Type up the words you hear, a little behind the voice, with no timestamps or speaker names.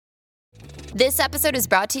This episode is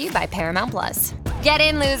brought to you by Paramount Plus. Get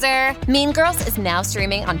in, loser! Mean Girls is now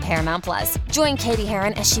streaming on Paramount Plus. Join Katie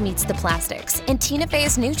Heron as she meets the plastics in Tina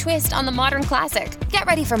Fey's new twist on the modern classic. Get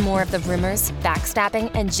ready for more of the rumors,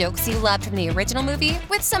 backstabbing, and jokes you loved from the original movie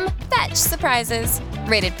with some fetch surprises.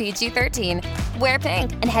 Rated PG-13. Wear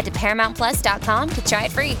pink and head to ParamountPlus.com to try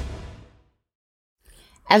it free.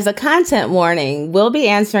 As a content warning, we'll be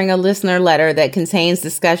answering a listener letter that contains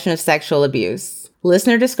discussion of sexual abuse.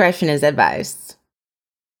 Listener discretion is advised.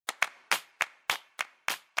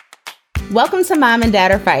 Welcome to Mom and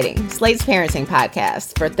Dad Are Fighting, Slate's parenting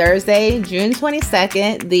podcast for Thursday, June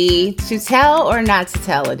 22nd, the To Tell or Not to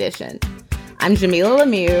Tell edition. I'm Jamila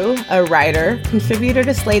Lemieux, a writer, contributor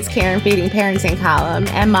to Slate's Care and Feeding parenting column,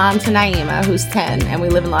 and mom to Naima, who's 10, and we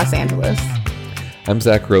live in Los Angeles. I'm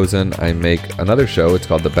Zach Rosen. I make another show. It's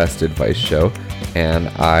called The Best Advice Show. And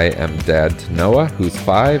I am dad to Noah, who's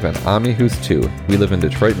 5, and Ami, who's 2. We live in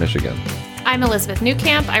Detroit, Michigan. I'm Elizabeth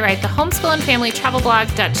Newcamp. I write the homeschool and family travel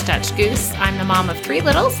blog Dutch Dutch Goose. I'm the mom of 3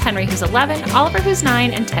 littles, Henry, who's 11, Oliver, who's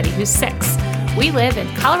 9, and Teddy, who's 6. We live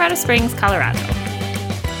in Colorado Springs, Colorado.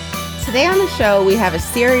 Today on the show, we have a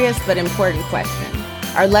serious but important question.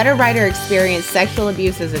 Our letter writer experienced sexual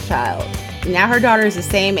abuse as a child. Now her daughter is the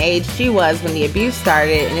same age she was when the abuse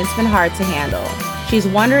started, and it's been hard to handle. She's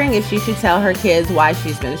wondering if she should tell her kids why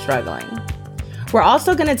she's been struggling. We're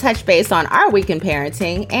also going to touch base on our week in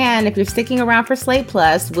parenting, and if you're sticking around for Slate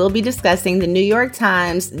Plus, we'll be discussing the New York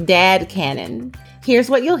Times Dad Canon. Here's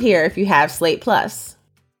what you'll hear if you have Slate Plus.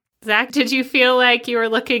 Zach, did you feel like you were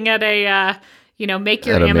looking at a, make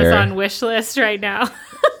your Amazon wish list right now?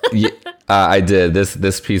 Yeah, I did.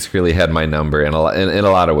 This piece really had my number in a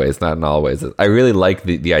lot of ways, not in all ways. I really like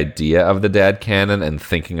the idea of the dad canon and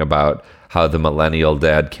thinking about how the millennial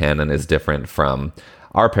dad canon is different from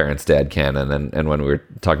our parents' dad canon. And when we were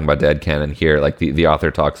talking about dad canon here, like the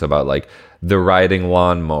author talks about like the riding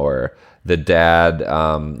lawnmower, the dad,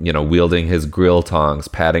 wielding his grill tongs,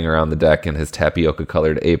 padding around the deck in his tapioca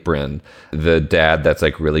colored apron, the dad that's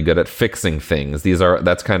like really good at fixing things.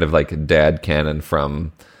 That's kind of like dad canon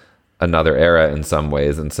from another era in some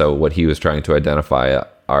ways. And so what he was trying to identify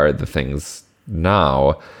are the things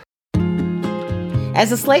now.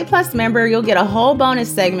 As a Slate Plus member, you'll get a whole bonus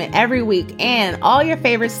segment every week and all your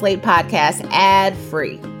favorite Slate podcasts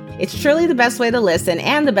ad-free. It's truly the best way to listen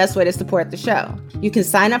and the best way to support the show. You can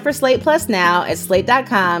sign up for Slate Plus now at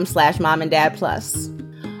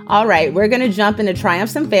slate.com/momanddadplus. All right, we're going to jump into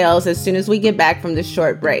triumphs and fails as soon as we get back from this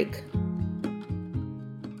short break.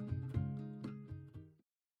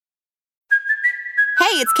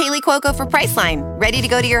 Hey, it's Kaylee Cuoco for Priceline. Ready to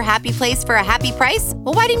go to your happy place for a happy price?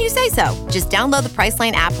 Well, why didn't you say so? Just download the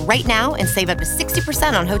Priceline app right now and save up to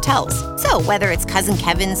 60% on hotels. So whether it's Cousin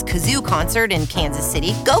Kevin's Kazoo Concert in Kansas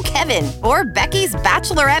City, go Kevin, or Becky's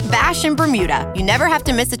Bachelorette Bash in Bermuda, you never have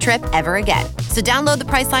to miss a trip ever again. So download the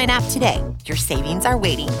Priceline app today. Your savings are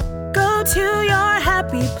waiting. Go to your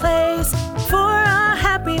happy place for a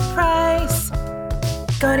happy price.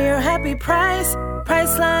 Go to your happy price,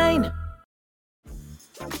 Priceline.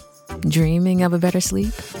 Dreaming of a better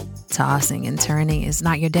sleep? Tossing and turning is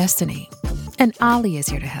not your destiny. And Ollie is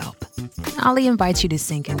here to help. Ollie invites you to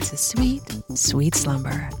sink into sweet, sweet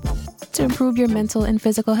slumber to improve your mental and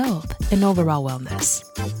physical health and overall wellness.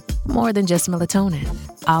 More than just melatonin,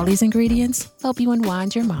 Ollie's ingredients help you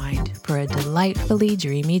unwind your mind for a delightfully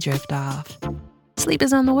dreamy drift off. Sleep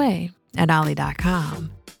is on the way at Ollie.com.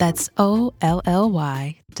 That's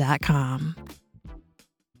OLLY.com.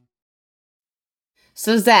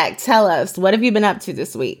 So Zach, tell us, what have you been up to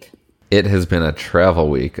this week? It has been a travel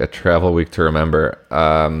week to remember.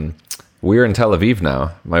 We're in Tel Aviv now.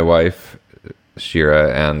 My wife,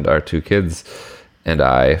 Shira, and our 2 kids and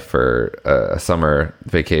I for a summer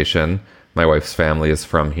vacation. My wife's family is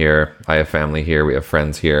from here. I have family here. We have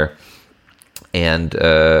friends here. And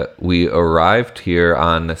we arrived here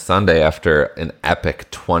on Sunday after an epic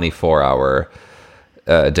 24-hour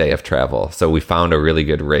day of travel. So we found a really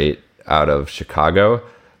good rate out of Chicago,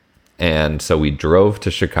 and so we drove to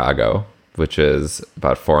Chicago, which is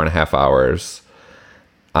about 4.5 hours.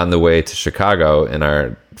 On the way to Chicago in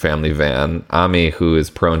our family van, Ami, who is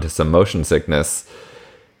prone to some motion sickness,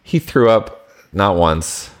 he threw up not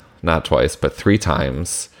once, not twice, but 3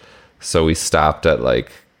 times. So we stopped at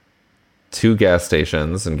like 2 gas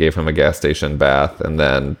stations and gave him a gas station bath, and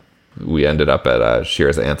then we ended up at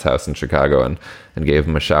Shira's aunt's house in Chicago and gave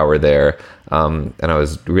him a shower there. And I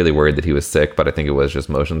was really worried that he was sick, but I think it was just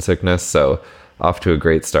motion sickness. So off to a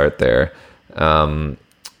great start there. And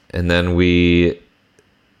then we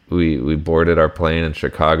boarded our plane in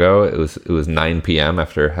Chicago. It was 9 p.m.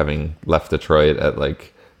 after having left Detroit at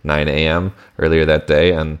like 9 a.m. earlier that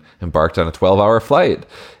day and embarked on a 12-hour flight.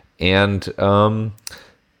 And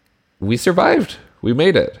we survived. We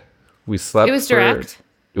made it. We slept. It was direct.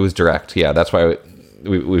 It was direct. Yeah, that's why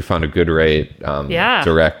we found a good rate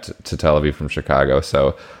direct to Tel Aviv from Chicago.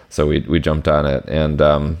 So we jumped on it. And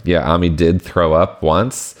Ami did throw up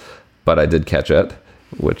once, but I did catch it,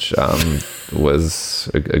 which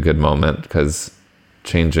was a good moment because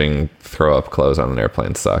changing throw up clothes on an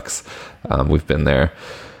airplane sucks. We've been there.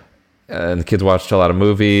 And the kids watched a lot of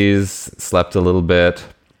movies, slept a little bit.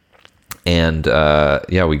 And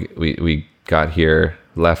we got here,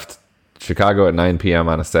 left Chicago at 9 p.m.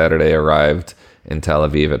 on a Saturday, arrived in Tel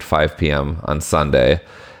Aviv at 5 p.m. on Sunday.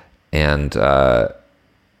 And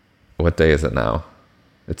what day is it now?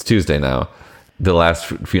 It's Tuesday now. The last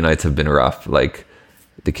few nights have been rough. Like,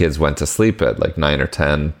 the kids went to sleep at like 9 or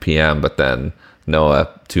 10 p.m., but then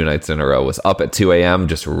Noah 2 nights in a row was up at 2 a.m.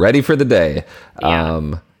 just ready for the day.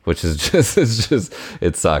 Which is just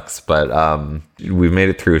it sucks, but we've made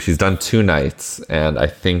it through. She's done 2 nights, and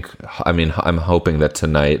I'm hoping that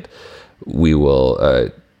tonight we will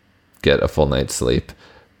get a full night's sleep.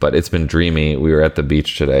 But it's been dreamy. We were at the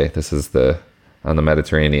beach today. This is on the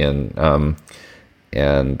Mediterranean,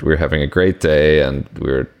 and we were having a great day, and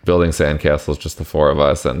we were building sandcastles, just the 4 of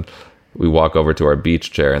us, and we walk over to our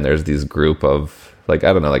beach chair, and there's these group of like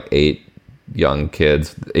 8 young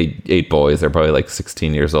kids, eight boys. They're probably like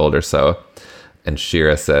 16 years old or so. And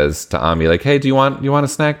Shira says to Ami, like, "Hey, do you want a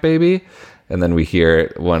snack, baby?" And then we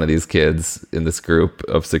hear one of these kids in this group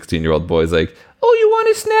of 16-year-old boys like, "Oh, you want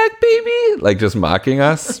a snack, baby?" Like, just mocking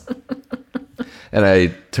us. And I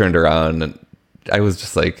turned around and I was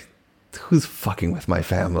just like, who's fucking with my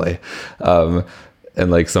family? And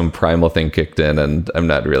like some primal thing kicked in, and I'm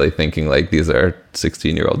not really thinking like these are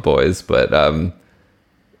 16-year-old boys, but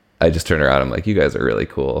I just turned around. I'm like, you guys are really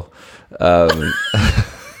cool. And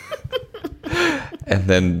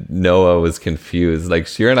then Noah was confused. Like,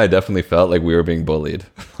 Shira and I definitely felt like we were being bullied.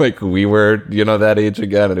 Like, we were, that age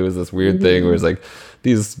again. And it was this weird thing where it's like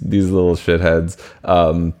these little shitheads,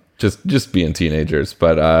 just being teenagers.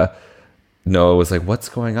 But Noah was like, "What's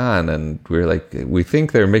going on?" And we were like, "We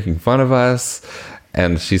think they're making fun of us."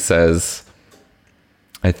 And she says,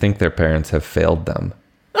 "I think their parents have failed them."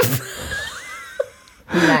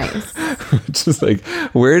 Nice. Just like,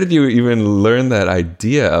 where did you even learn that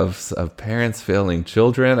idea of parents failing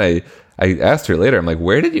children? I asked her later, I'm like,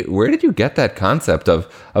 where did you get that concept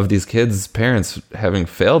of these kids' parents having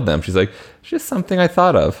failed them? She's like, it's just something I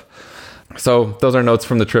thought of. So those are notes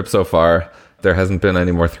from the trip so far. There hasn't been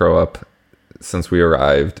any more throw up since we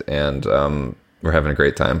arrived, and we're having a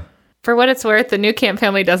great time. For what it's worth, the New Camp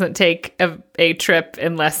family doesn't take a trip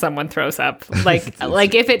unless someone throws up.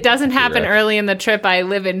 Like if it doesn't happen early in the trip, I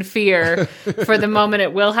live in fear for the moment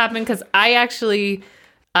it will happen. Because I actually,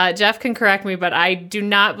 Jeff can correct me, but I do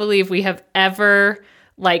not believe we have ever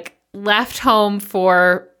left home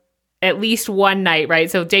for at least one night, right?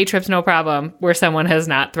 So day trips, no problem, where someone has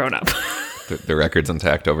not thrown up. The record's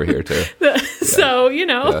intact over here too. So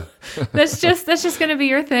that's just going to be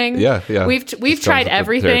your thing. Yeah. We've tried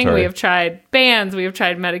everything. We have tried bands. We have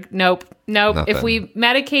tried Nope. Nothing. If we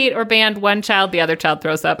medicate or band one child, the other child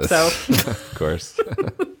throws up. So of course,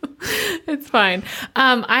 it's fine.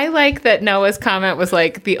 I like that Noah's comment was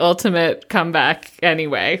like the ultimate comeback.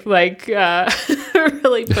 Anyway,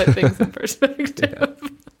 really put things in perspective. Yeah.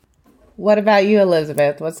 What about you,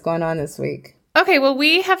 Elizabeth? What's going on this week? Okay, well,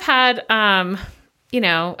 we have had, a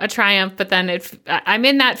triumph, but then I'm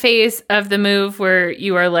in that phase of the move where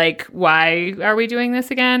you are like, why are we doing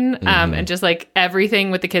this again? And just like everything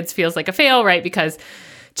with the kids feels like a fail, right? Because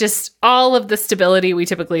just all of the stability we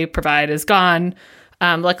typically provide is gone.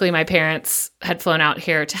 Luckily, my parents had flown out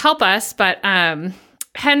here to help us, but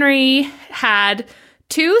Henry had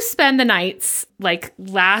to spend the nights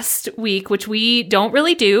last week, which we don't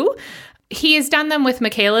really do. He has done them with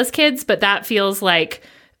Michaela's kids, but that feels like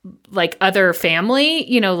other family,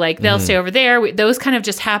 they'll stay over there. Those kind of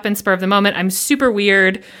just happen spur of the moment. I'm super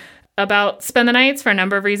weird about spend the nights for a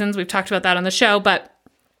number of reasons. We've talked about that on the show, but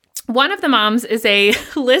one of the moms is a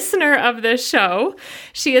listener of this show.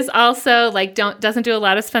 She is also doesn't do a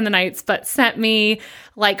lot of spend the nights, but sent me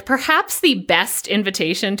perhaps the best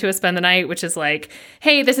invitation to a spend the night, which is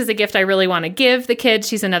hey, this is a gift I really want to give the kid.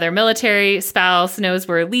 She's another military spouse, knows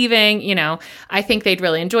we're leaving. I think they'd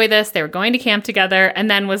really enjoy this. They were going to camp together,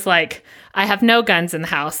 and then was like, I have no guns in the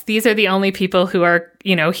house. These are the only people who are,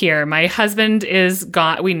 here. My husband is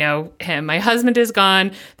gone. We know him. My husband is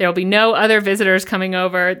gone. There will be no other visitors coming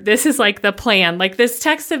over. This is the plan. This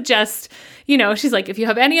text of just, she's like, if you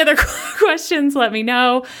have any other questions, let me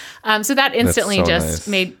know. So that instantly nice.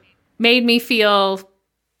 Made me feel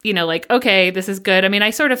like, okay, this is good. I mean, I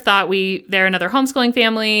sort of thought they're another homeschooling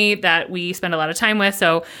family that we spend a lot of time with.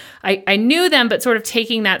 So I knew them, but sort of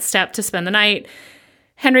taking that step to spend the night.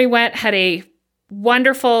 Henry had a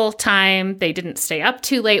wonderful time. They didn't stay up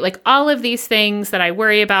too late. Like all of these things that I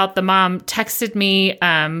worry about. The mom texted me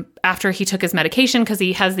after he took his medication because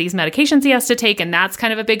he has these medications he has to take. And that's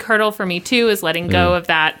kind of a big hurdle for me too, is letting go of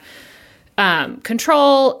that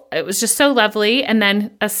control. It was just so lovely. And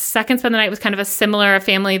then a second spend the night was kind of a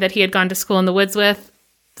family that he had gone to school in the woods with.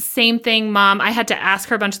 Same thing, mom. I had to ask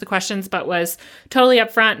her a bunch of the questions, but was totally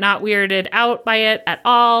upfront, not weirded out by it at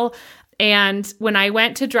all. And when I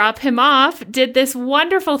went to drop him off, did this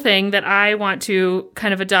wonderful thing that I want to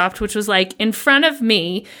kind of adopt, which was like in front of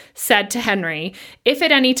me, said to Henry, if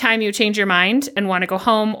at any time you change your mind and want to go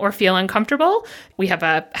home or feel uncomfortable, we have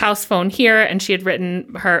a house phone here, and she had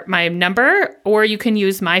written my number, or you can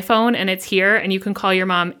use my phone and it's here, and you can call your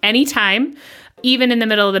mom anytime, even in the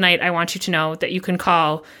middle of the night. I want you to know that you can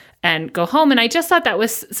call and go home. And I just thought that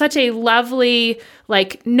was such a lovely,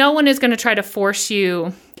 like, no one is going to try to force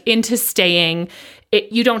you into staying.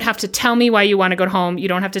 You don't have to tell me why you want to go home. You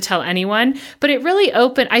don't have to tell anyone. But it really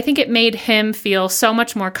I think it made him feel so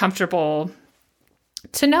much more comfortable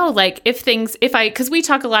to know, like, because we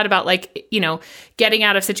talk a lot about, like, getting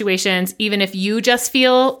out of situations, even if you just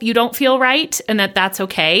you don't feel right, and that's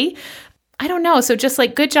okay. I don't know. So just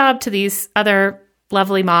like, good job to these other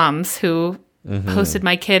lovely moms who hosted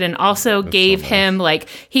my kid and also gave him, like,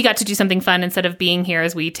 he got to do something fun instead of being here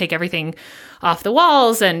as we take everything off the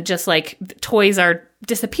walls and just like toys are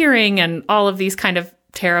disappearing and all of these kind of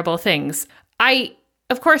terrible things. I,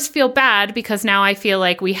 of course, feel bad because now I feel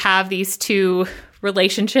like we have these two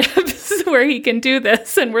relationships where he can do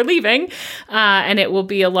this and we're leaving. And it will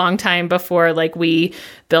be a long time before, like, we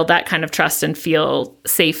build that kind of trust and feel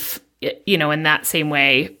safe, in that same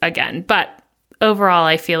way again. But overall,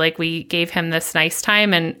 I feel like we gave him this nice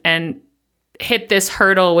time and hit this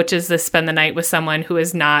hurdle, which is this spend the night with someone who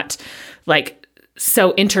is not, like,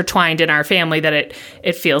 so intertwined in our family that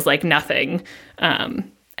it feels like nothing.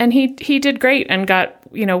 And he did great and got,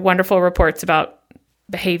 wonderful reports about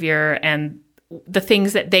behavior and the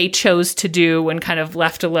things that they chose to do when kind of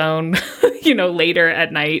left alone, later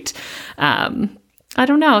at night. I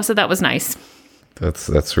don't know. So that was nice.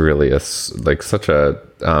 That's really such a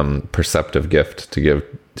perceptive gift to give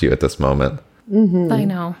to you at this moment. Mm-hmm. I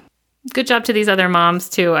know. Good job to these other moms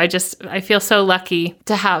too. I feel so lucky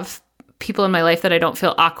to have people in my life that I don't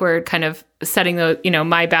feel awkward kind of setting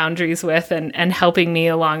my boundaries with and helping me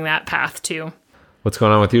along that path too. What's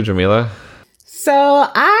going on with you, Jamila? So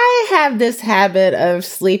I have this habit of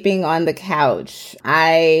sleeping on the couch.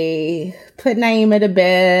 I put Naima to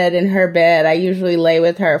bed in her bed. I usually lay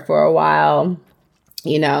with her for a while,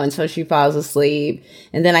 until she falls asleep.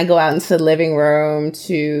 And then I go out into the living room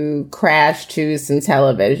to crash to some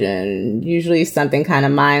television, usually something kind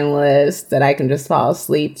of mindless that I can just fall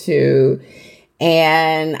asleep to.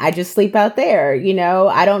 And I just sleep out there.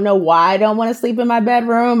 I don't know why I don't want to sleep in my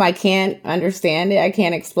bedroom. I can't understand it. I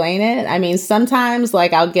can't explain it. I mean, sometimes,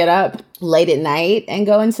 like, I'll get up late at night and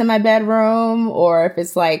go into my bedroom, or if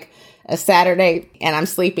it's like a Saturday and I'm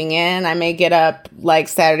sleeping in, I may get up like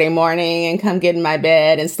Saturday morning and come get in my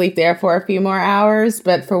bed and sleep there for a few more hours.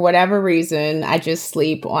 But for whatever reason, I just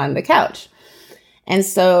sleep on the couch. And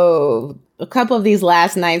so a couple of these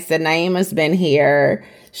last nights that Naima's been here,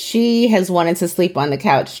 she has wanted to sleep on the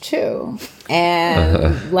couch too.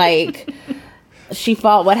 And what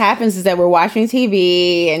happens is that we're watching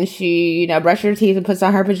TV and she, brushes her teeth and puts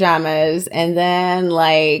on her pajamas. And then,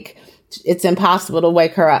 like, it's impossible to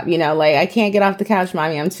wake her up. I can't get off the couch,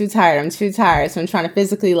 mommy. I'm too tired. So I'm trying to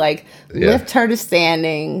physically lift her to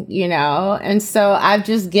standing, and so I've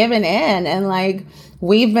just given in and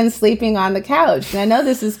we've been sleeping on the couch. And I know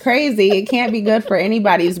this is crazy. It can't be good for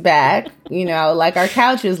anybody's back. Our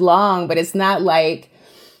couch is long, but it's not like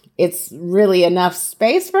it's really enough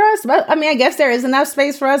space for us. But I mean, I guess there is enough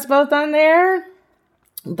space for us both on there,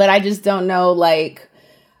 but I just don't know,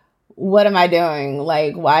 what am I doing?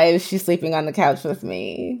 Why is she sleeping on the couch with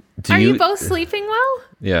me? Are you both sleeping well?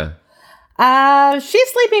 Yeah. She's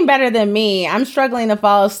sleeping better than me. I'm struggling to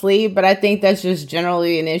fall asleep, but I think that's just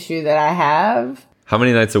generally an issue that I have. How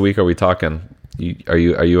many nights a week are we talking? Are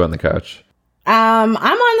you on the couch? I'm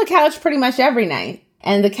on the couch pretty much every night.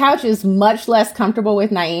 And the couch is much less comfortable with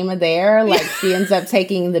Naima there. She ends up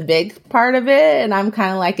taking the big part of it, and I'm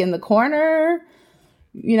kind of in the corner,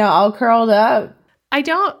 all curled up.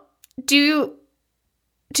 Do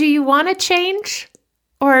you want to change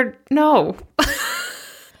or no?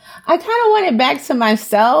 I kind of want it back to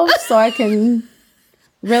myself so I can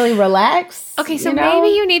really relax. Okay, so maybe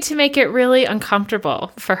you need to make it really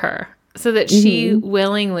uncomfortable for her so that she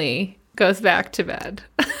willingly goes back to bed.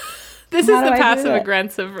 This is the passive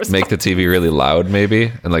aggressive response. Make the TV really loud,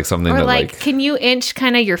 maybe, and like something or that like, can you inch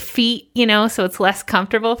kind of your feet, so it's less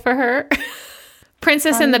comfortable for her?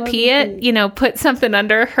 Princess and the Peat, put something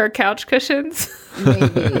under her couch cushions.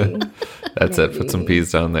 Maybe. That's it. Put some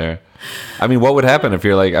peas down there. I mean, what would happen if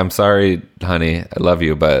you're like, I'm sorry, honey, I love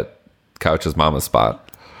you, but couch is mama's spot?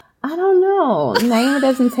 I don't know. Naima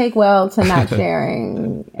doesn't take well to not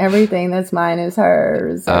sharing. Everything that's mine is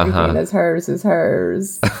hers. Everything that's hers is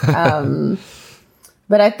hers. But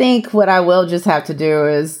I think what I will just have to do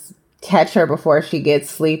is catch her before she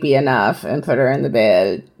gets sleepy enough and put her in the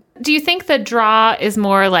bed. Do you think the draw is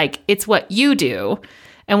more like it's what you do,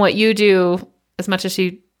 and what you do, as much as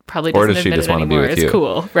she probably doesn't admit it anymore, is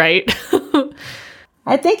cool, right?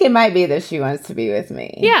 I think it might be that she wants to be with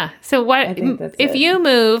me. Yeah. So what if you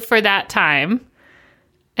move for that time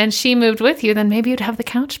and she moved with you, then maybe you'd have the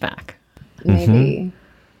couch back. Maybe.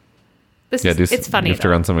 It's funny. You have to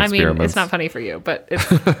run some experiments. I mean, it's not funny for you, but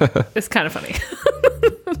it's kind of funny.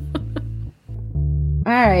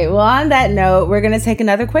 All right. Well, on that note, we're going to take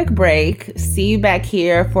another quick break. See you back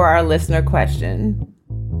here for our listener question.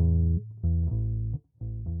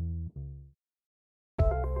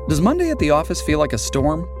 Does Monday at the office feel like a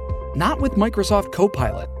storm? Not with Microsoft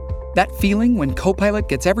Copilot. That feeling when Copilot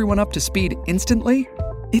gets everyone up to speed instantly?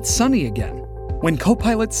 It's sunny again. When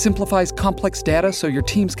Copilot simplifies complex data so your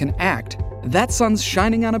teams can act, that sun's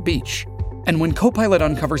shining on a beach. And when Copilot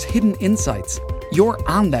uncovers hidden insights, you're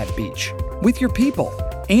on that beach with your people,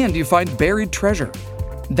 and you find buried treasure.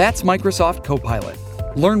 That's Microsoft Copilot.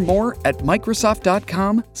 Learn more at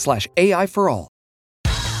Microsoft.com/AI for all.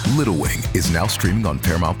 Little Wing is now streaming on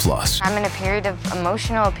Paramount Plus. I'm in a period of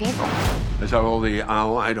emotional upheaval. Is that all the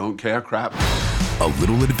I don't care crap? A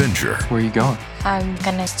little adventure. Where are you going? I'm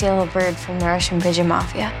gonna steal a bird from the Russian pigeon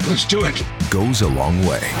mafia. Let's do it. Goes a long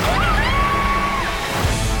way.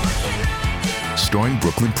 Starring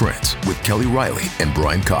Brooklyn Prince with Kelly Riley and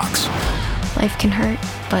Brian Cox. Life can hurt,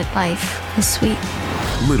 but life is sweet.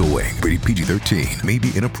 Little Wing, rated PG-13, may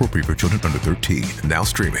be inappropriate for children under 13. Now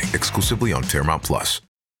streaming exclusively on Paramount Plus.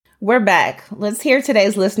 We're back. Let's hear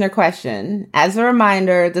today's listener question. As a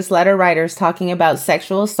reminder, this letter writer is talking about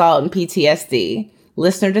sexual assault and PTSD.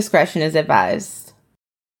 Listener discretion is advised.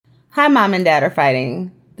 Hi, Mom and Dad are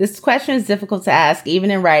fighting. This question is difficult to ask,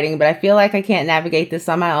 even in writing, but I feel like I can't navigate this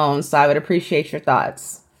on my own, so I would appreciate your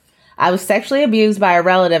thoughts. I was sexually abused by a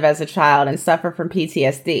relative as a child and suffer from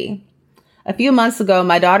PTSD. A few months ago,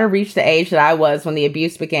 my daughter reached the age that I was when the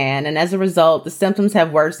abuse began, and as a result, the symptoms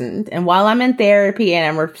have worsened. And while I'm in therapy and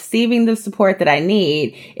I'm receiving the support that I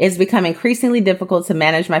need, it's become increasingly difficult to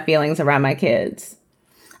manage my feelings around my kids.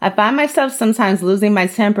 I find myself sometimes losing my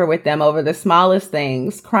temper with them over the smallest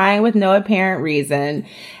things, crying with no apparent reason,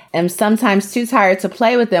 and sometimes too tired to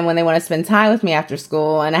play with them when they want to spend time with me after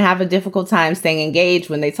school, and I have a difficult time staying engaged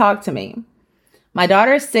when they talk to me. My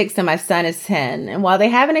daughter is 6 and my son is 10, and while they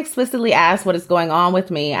haven't explicitly asked what is going on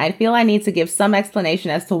with me, I feel I need to give some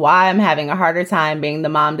explanation as to why I'm having a harder time being the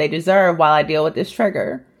mom they deserve while I deal with this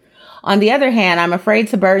trigger. On the other hand, I'm afraid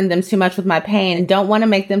to burden them too much with my pain and don't want to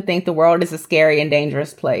make them think the world is a scary and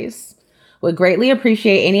dangerous place. Would greatly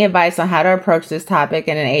appreciate any advice on how to approach this topic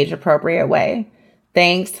in an age-appropriate way.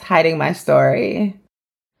 Thanks, hiding my story.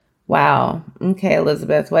 Wow. Okay,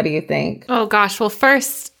 Elizabeth, what do you think? Oh gosh. Well,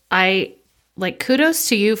 first, kudos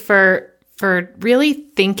to you for really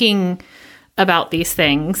thinking about these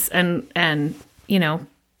things and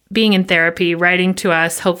being in therapy, writing to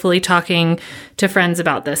us, hopefully talking to friends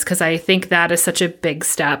about this, because I think that is such a big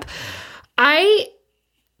step. I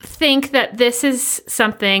think that this is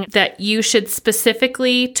something that you should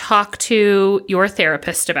specifically talk to your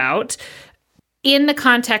therapist about in the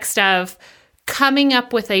context of coming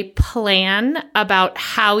up with a plan about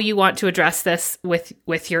how you want to address this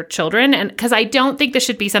with your children. And because I don't think this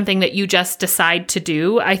should be something that you just decide to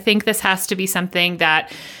do. I think this has to be something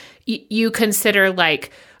that you consider,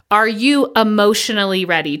 like, are you emotionally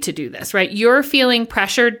ready to do this, right? You're feeling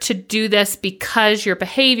pressured to do this because your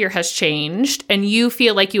behavior has changed and you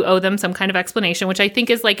feel like you owe them some kind of explanation, which I think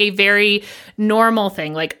is like a very normal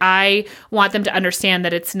thing. Like, I want them to understand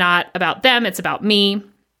that it's not about them, it's about me.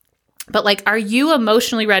 But like, are you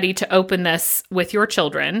emotionally ready to open this with your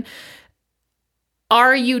children?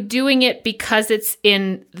 Are you doing it because it's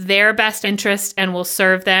in their best interest and will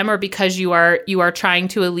serve them, or because you are trying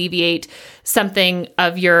to alleviate something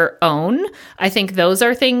of your own? I think those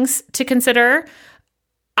are things to consider.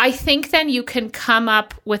 I think then you can come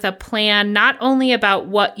up with a plan not only about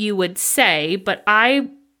what you would say, but I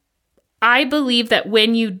I believe that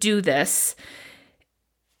when you do this,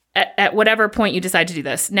 at whatever point you decide to do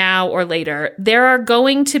this, now or later, there are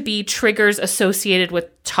going to be triggers associated with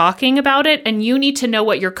talking about it, and you need to know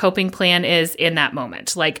what your coping plan is in that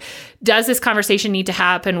moment. Like, does this conversation need to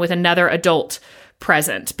happen with another adult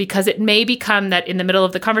present? Because it may become that in the middle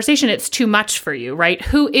of the conversation, it's too much for you, right?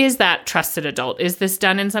 Who is that trusted adult? Is this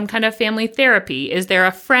done in some kind of family therapy? Is there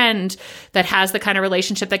a friend that has the kind of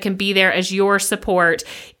relationship that can be there as your support?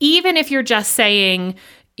 Even if you're just saying,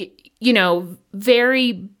 you know,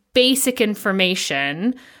 very basic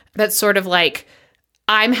information that's sort of like,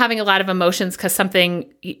 I'm having a lot of emotions because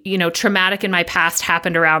something, you know, traumatic in my past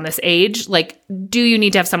happened around this age. Like, do you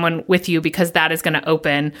need to have someone with you? Because that is going to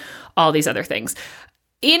open all these other things.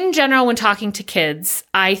 In general, when talking to kids,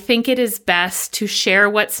 I think it is best to share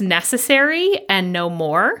what's necessary and no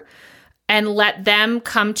more, and let them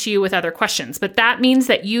come to you with other questions. But that means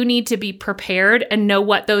that you need to be prepared and know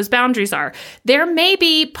what those boundaries are. There may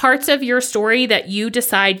be parts of your story that you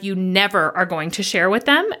decide you never are going to share with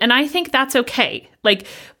them, and I think that's okay. Like,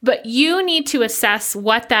 but you need to assess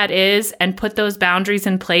what that is and put those boundaries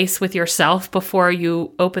in place with yourself before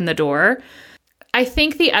you open the door. I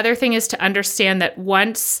think the other thing is to understand that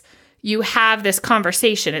once you have this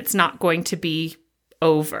conversation, it's not going to be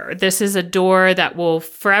over. This is a door that will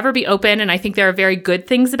forever be open. And I think there are very good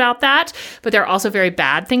things about that, but there are also very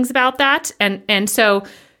bad things about that. And so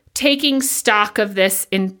taking stock of this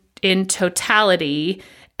in totality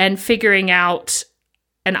and figuring out,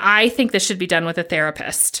 and I think this should be done with a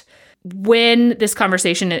therapist, when this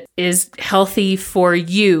conversation is healthy for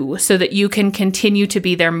you so that you can continue to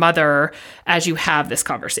be their mother as you have this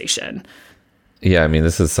conversation. Yeah, I mean,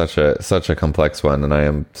 this is such a complex one, and I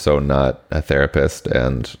am so not a therapist,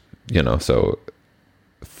 and, you know, so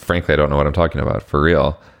frankly, I don't know what I'm talking about, for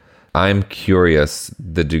real. I'm curious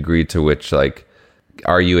the degree to which, like,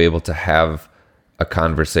 are you able to have a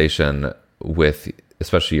conversation with,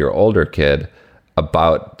 especially your older kid,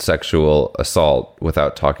 about sexual assault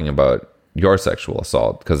without talking about your sexual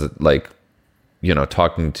assault? Because, like, you know,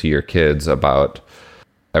 talking to your kids about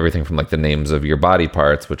everything from, like, the names of your body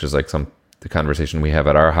parts, which is, like, the conversation we have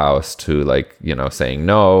at our house, to, like, you know, saying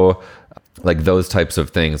no, like, those types of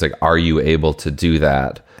things. Like, are you able to do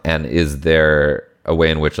that? And is there a way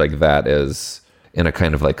in which, like, that is in a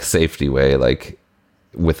kind of, like, safety way, like,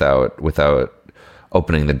 without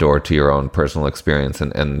opening the door to your own personal experience?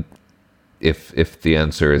 And if the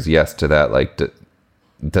answer is yes to that, like,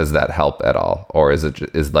 does that help at all? Or is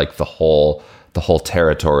like the whole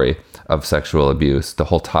territory of sexual abuse, the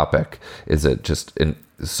whole topic, is it just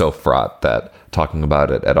so fraught that talking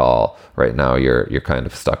about it at all right now you're kind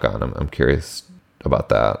of stuck on? I'm curious about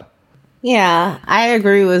that. Yeah, I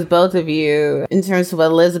agree with both of you in terms of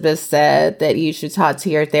what Elizabeth said, that you should talk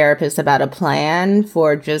to your therapist about a plan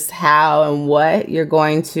for just how and what you're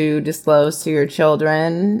going to disclose to your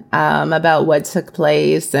children, about what took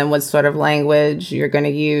place and what sort of language you're going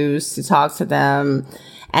to use to talk to them.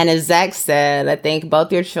 And as Zach said, I think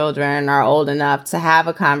both your children are old enough to have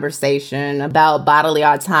a conversation about bodily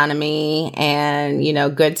autonomy and, you know,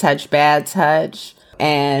 good touch, bad touch,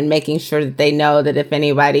 and making sure that they know that if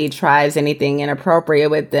anybody tries anything inappropriate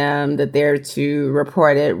with them, that they're to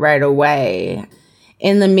report it right away.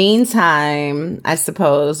 In the meantime, I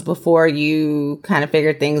suppose, before you kind of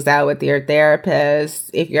figure things out with your therapist,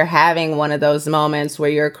 if you're having one of those moments where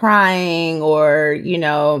you're crying or, you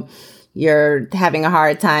know, you're having a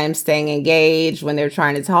hard time staying engaged when they're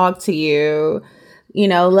trying to talk to you, you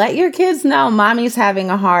know, let your kids know mommy's having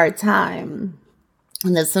a hard time.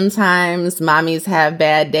 And that sometimes mommies have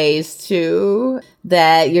bad days too,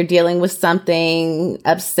 that you're dealing with something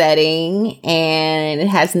upsetting and it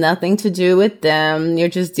has nothing to do with them. You're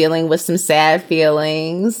just dealing with some sad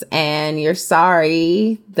feelings and you're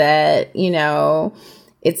sorry that, you know,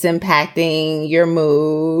 it's impacting your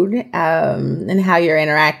mood, and how you're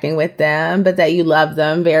interacting with them, but that you love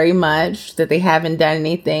them very much, that they haven't done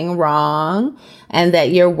anything wrong, and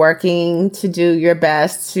that you're working to do your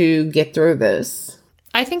best to get through this.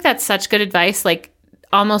 I think that's such good advice, like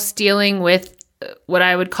almost dealing with what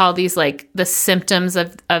I would call these, like, the symptoms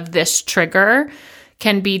of this trigger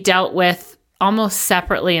can be dealt with almost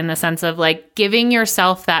separately, in the sense of, like, giving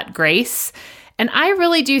yourself that grace. And I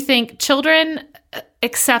really do think children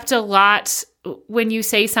accept a lot when you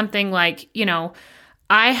say something like, you know,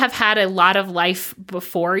 I have had a lot of life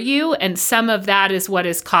before you, and some of that is what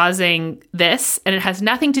is causing this, and it has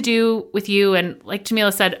nothing to do with you. And like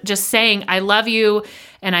Jamila said, just saying, I love you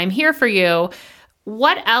and I'm here for you.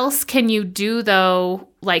 What else can you do, though?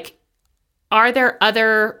 Like, are there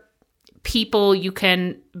other people you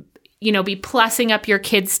can be plussing up your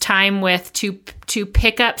kids' time with to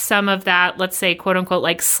pick up some of that, let's say, quote unquote,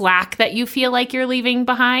 like slack that you feel like you're leaving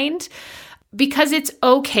behind, because it's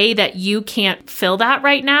okay that you can't fill that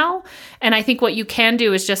right now. And I think what you can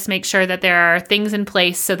do is just make sure that there are things in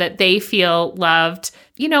place so that they feel loved,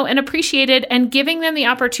 and appreciated, and giving them the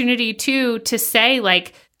opportunity to say,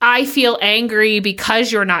 like, I feel angry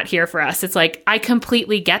because you're not here for us. It's like, I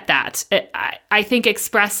completely get that. I think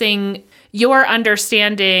expressing your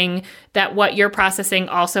understanding that what you're processing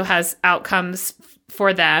also has outcomes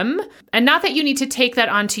for them. And not that you need to take that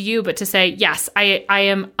onto you, but to say, yes, I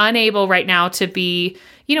am unable right now to be,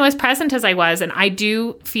 as present as I was. And I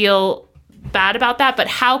do feel bad about that, but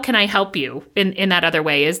how can I help you in that other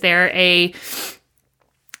way? Is there I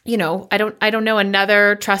don't know,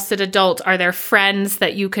 another trusted adult? Are there friends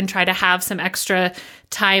that you can try to have some extra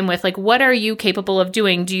time with? Like, what are you capable of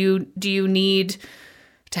doing? Do you need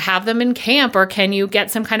to have them in camp, or can you get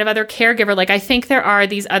some kind of other caregiver? Like, I think there are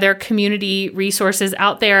these other community resources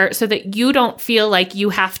out there so that you don't feel like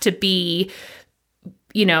you have to be,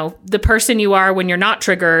 the person you are when you're not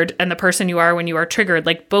triggered and the person you are when you are triggered.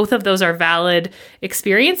 Like, both of those are valid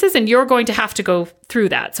experiences, and you're going to have to go through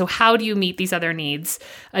that. So how do you meet these other needs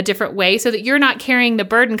a different way so that you're not carrying the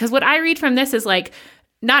burden? Because what I read from this is like,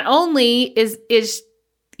 not only is this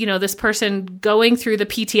person going through the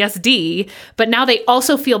PTSD, but now they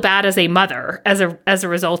also feel bad as a mother as a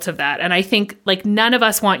result of that. And I think, like, none of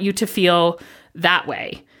us want you to feel that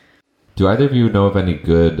way. Do either of you know of any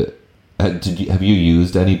good? Have you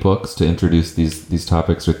used any books to introduce these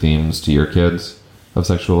topics or themes to your kids of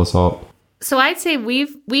sexual assault? So I'd say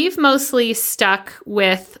we've mostly stuck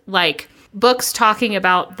with like books talking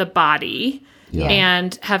about the body. Yeah.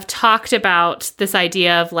 And have talked about this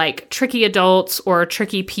idea of like tricky adults or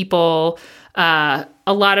tricky people. A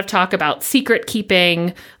lot of talk about secret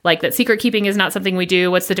keeping, like that secret keeping is not something we do.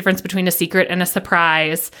 What's the difference between a secret and a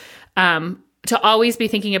surprise? To always be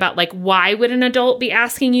thinking about like, why would an adult be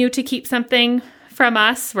asking you to keep something from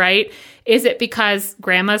us, right? Is it because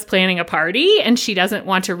grandma's planning a party and she doesn't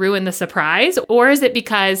want to ruin the surprise? Or is it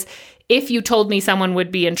because if you told me someone would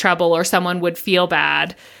be in trouble or someone would feel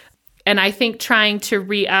bad? And I think trying to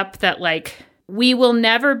re-up that, like, we will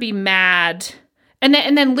never be mad, and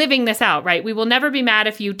then living this out, right? We will never be mad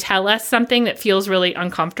if you tell us something that feels really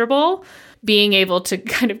uncomfortable, being able to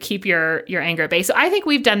kind of keep your anger at bay. So I think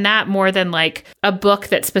we've done that more than like a book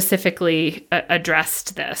that specifically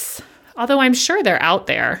addressed this, although I'm sure they're out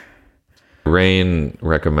there. Rain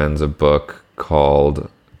recommends a book called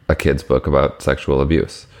A Kid's Book About Sexual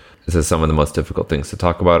Abuse. It says some of the most difficult things to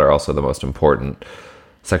talk about are also the most important.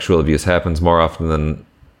 Sexual abuse happens more often than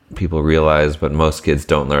people realize, but most kids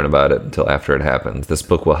don't learn about it until after it happens. This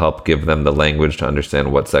book will help give them the language to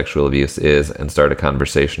understand what sexual abuse is and start a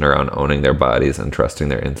conversation around owning their bodies and trusting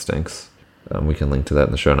their instincts. We can link to that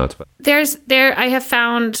in the show notes. I have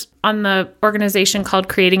found on the organization called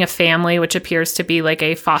Creating a Family, which appears to be like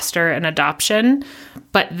a foster and adoption,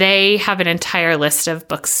 but they have an entire list of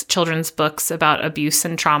books, children's books about abuse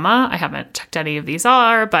and trauma. I haven't checked any of these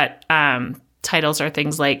are, but titles are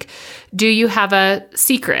things like, Do You Have a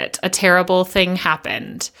Secret? A Terrible Thing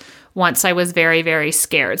Happened. Once I Was Very, Very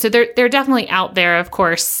Scared. So they're definitely out there. Of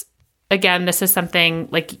course, again, this is something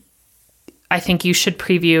like I think you should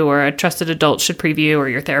preview, or a trusted adult should preview, or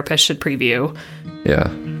your therapist should preview.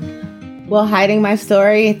 Yeah. Well, Hiding My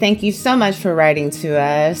Story, thank you so much for writing to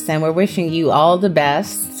us, and we're wishing you all the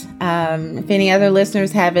best. If any other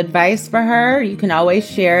listeners have advice for her, you can always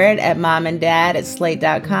share it at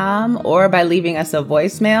momanddad@slate.com or by leaving us a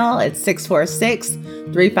voicemail at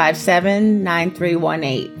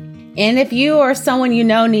 646-357-9318. And if you or someone you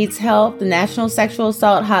know needs help, the National Sexual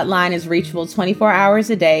Assault Hotline is reachable 24 hours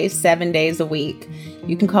a day, 7 days a week.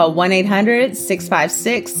 You can call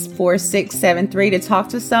 1-800-656-4673 to talk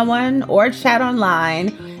to someone or chat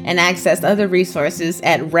online and access other resources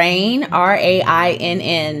at rainn.org.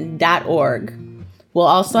 We'll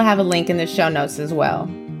also have a link in the show notes as well.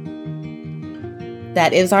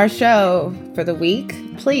 That is our show for the week.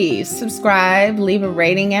 Please subscribe, leave a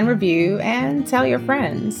rating and review, and tell your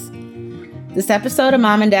friends. This episode of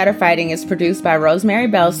Mom and Dad Are Fighting is produced by Rosemary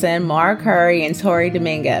Belson, Mara Curry, and Tori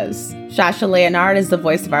Dominguez. Shasha Leonard is the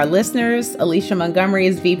voice of our listeners. Alicia Montgomery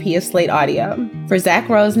is VP of Slate Audio. For Zach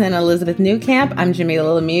Rosen and Elizabeth Newcamp, I'm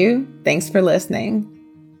Jamila Lemieux. Thanks for listening.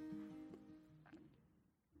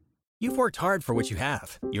 You've worked hard for what you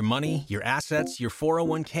have. Your money, your assets, your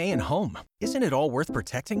 401k, and home. Isn't it all worth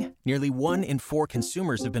protecting? Nearly 1 in 4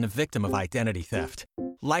 consumers have been a victim of identity theft.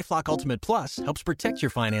 LifeLock Ultimate Plus helps protect your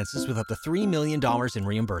finances with up to $3 million in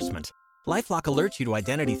reimbursement. LifeLock alerts you to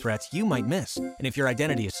identity threats you might miss. And if your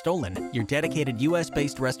identity is stolen, your dedicated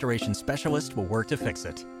U.S.-based restoration specialist will work to fix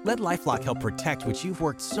it. Let LifeLock help protect what you've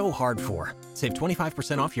worked so hard for. Save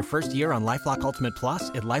 25% off your first year on LifeLock Ultimate Plus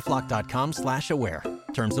at LifeLock.com/aware.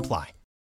 Terms apply.